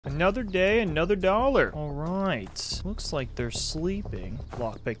Another day, another dollar. All right. Looks like they're sleeping.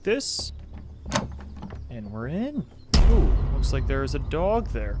 Lockpick this. And we're in. Ooh, looks like there's a dog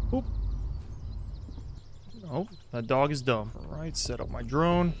there. Oop. Oh, that dog is dumb. All right, set up my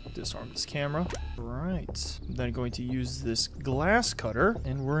drone. Disarm this camera. All right. I'm then going to use this glass cutter.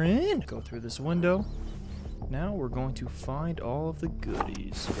 And we're in. Go through this window. Now we're going to find all of the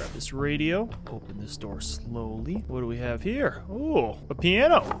goodies. Grab this radio. Open this door slowly. What do we have here? Oh, a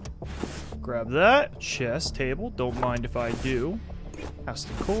piano. Grab that. Chess table. Don't mind if I do. House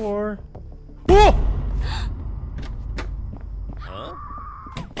decor. Whoa! Huh?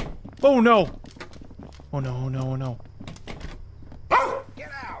 Oh no! Oh no, oh no, oh no.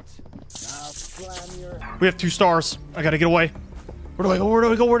 Get out! I'll slam your... We have 2 stars. I gotta get away. Where do I go? Where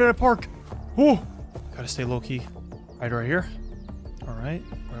do I go? Where did I park? Oh! Gotta stay low key. Right here. All right,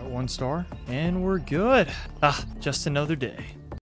 we're at 1 star. And we're good. Ah, just another day.